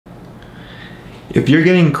If you're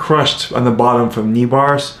getting crushed on the bottom from knee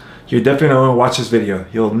bars, you're definitely going to watch this video.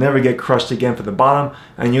 You'll never get crushed again for the bottom,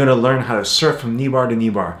 and you're going to learn how to surf from knee bar to knee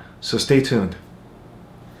bar. So stay tuned.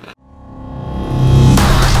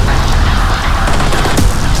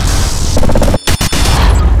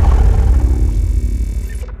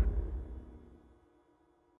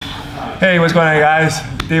 Hey, what's going on, guys?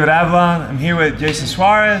 David Avellan. I'm here with Jason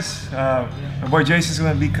Soares. My boy Jason's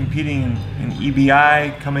going to be competing in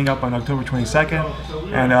EBI coming up on October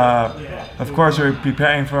 22nd. And of course, we're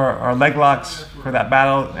preparing for our leg locks for that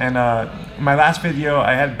battle. And in my last video,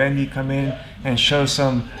 I had Bendy come in and show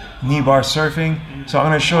some knee bar surfing. So I'm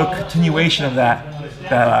going to show a continuation of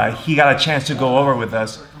that he got a chance to go over with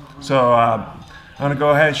us. So I'm going to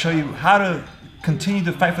go ahead and show you how to continue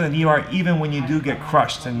to fight for the knee bar even when you do get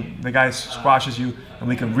crushed and the guy squashes you, and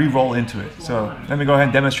we can re-roll into it. So let me go ahead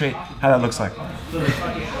and demonstrate how that looks like.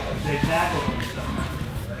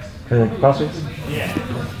 Cross it? Yeah.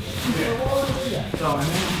 So and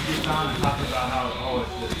then you get down and talk about how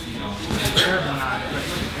it's you know, curve or not.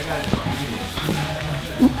 I got it.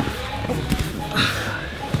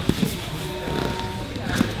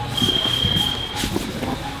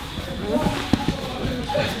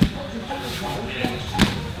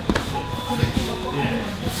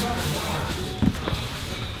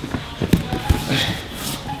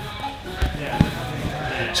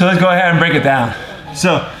 So let's go ahead and break it down.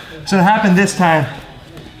 So it happened this time.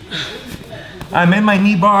 I'm in my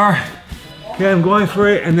knee bar. Okay, I'm going for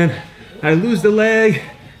it, and then I lose the leg,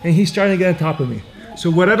 and he's starting to get on top of me. So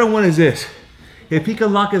what I don't want is this. If he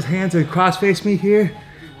can lock his hands and cross face me here,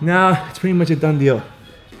 now it's pretty much a done deal.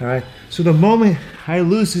 All right. So the moment I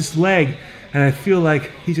lose this leg, and I feel like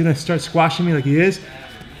he's gonna start squashing me like he is,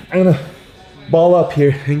 I'm gonna ball up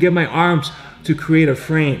here and get my arms to create a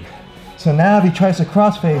frame. So now if he tries to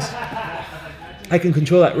crossface, I can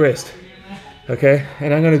control that wrist, okay?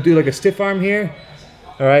 And I'm gonna do like a stiff arm here.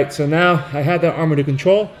 All right, so now I have that arm under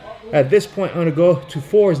control. At this point, I'm gonna go to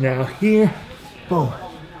fours now, here, boom.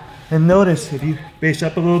 And notice, if you base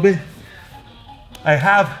up a little bit, I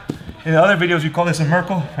have, in the other videos, we call this a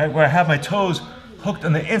Merkle, right? Where I have my toes hooked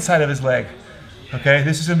on the inside of his leg, okay?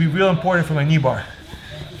 This is gonna be real important for my knee bar.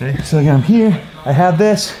 Okay, so again, I'm here, I have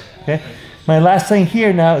this, okay? My last thing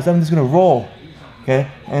here now is I'm just gonna roll, okay?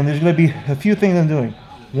 And there's gonna be a few things I'm doing.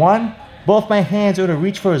 One, both my hands are gonna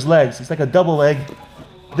reach for his legs. It's like a double leg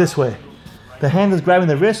this way. The hand that's grabbing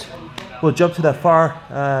the wrist will jump to that far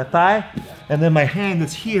thigh, and then my hand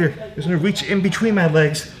that's here is gonna reach in between my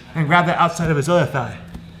legs and grab the outside of his other thigh.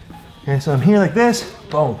 Okay, so I'm here like this,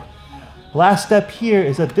 boom. Last step here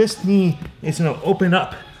is that this knee is gonna open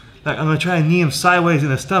up. Like I'm gonna try to knee him sideways in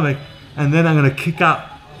the stomach, and then I'm gonna kick out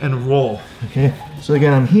and roll, okay? So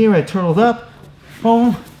again, I'm here, I turtled up,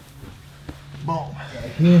 boom, boom,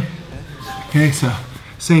 right here. Okay, so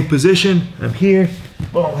same position, I'm here,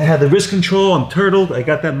 boom, I have the wrist control, I'm turtled, I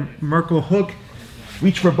got that Merkle hook,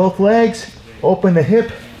 reach for both legs, open the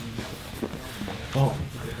hip, boom.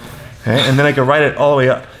 Okay, and then I can ride it all the way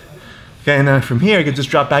up. Okay, and then from here, I can just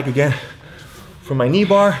drop back again from my knee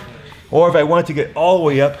bar, or if I want to get all the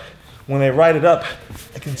way up, when I ride it up,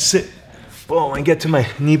 I can sit, boom, and get to my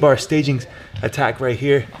knee bar staging attack right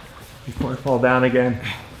here before I fall down again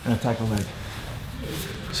and attack the leg.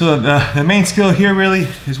 So the main skill here really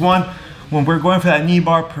is one, when we're going for that knee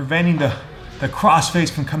bar, preventing the cross face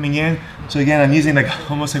from coming in. So again, I'm using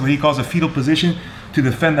like almost like what he calls a fetal position to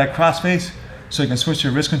defend that cross face. So you can switch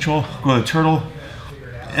to wrist control, go to turtle.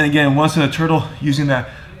 And again, once in a turtle, using that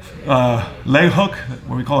leg hook,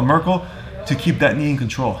 what we call a Merkle, to keep that knee in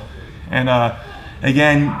control. And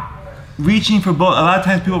again, reaching for both. A lot of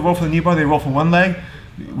times people roll for the knee bar, they roll for one leg.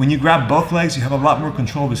 When you grab both legs, you have a lot more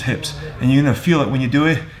control of his hips, and you're gonna feel it when you do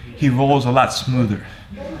it. He rolls a lot smoother.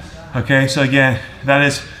 Okay, so again, that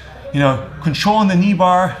is, you know, controlling the knee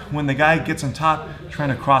bar when the guy gets on top, trying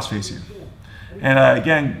to cross face you. And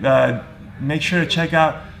again, make sure to check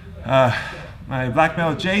out my black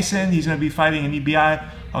belt Jason. He's gonna be fighting in EBI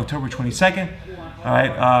October 22nd. All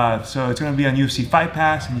right, so it's gonna be on UFC Fight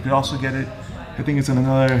Pass, and you could also get it, I think it's on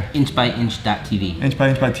another inchbyinch.tv.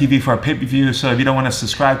 Inchbyinch.tv for our pay-per-view. So if you don't want to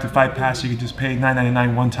subscribe to Fight Pass, you can just pay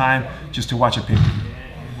 $9.99 one time just to watch a pay-per-view.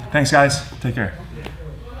 Thanks, guys. Take care.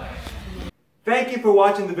 Thank you for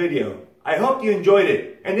watching the video. I hope you enjoyed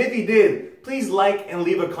it. And if you did, please like and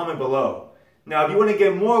leave a comment below. Now, if you want to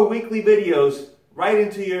get more weekly videos right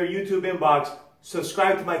into your YouTube inbox,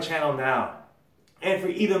 subscribe to my channel now. And for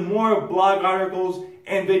even more blog articles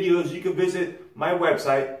and videos, you can visit my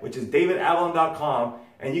website, which is davidavellan.com,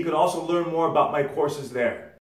 and you can also learn more about my courses there.